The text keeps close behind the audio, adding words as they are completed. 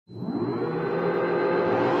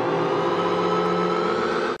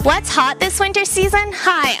What's hot this winter season?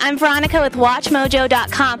 Hi, I'm Veronica with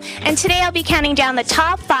WatchMojo.com, and today I'll be counting down the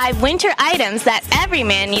top 5 winter items that every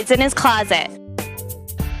man needs in his closet.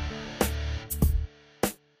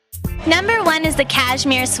 Number 1 is the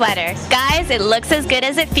cashmere sweater. Guys, it looks as good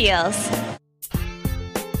as it feels.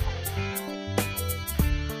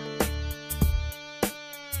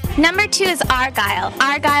 Number 2 is argyle.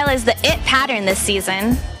 Argyle is the it pattern this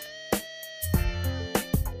season.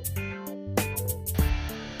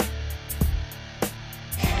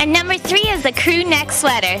 And number 3 is the crew neck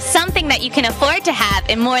sweater, something that you can afford to have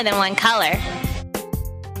in more than one color.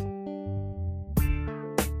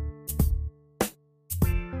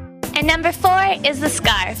 And number 4 is the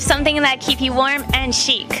scarf, something that keeps you warm and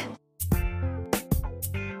chic.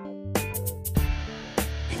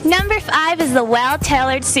 Number 5 is the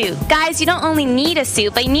well-tailored suit. Guys, you don't only need a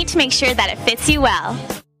suit, but you need to make sure that it fits you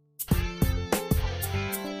well.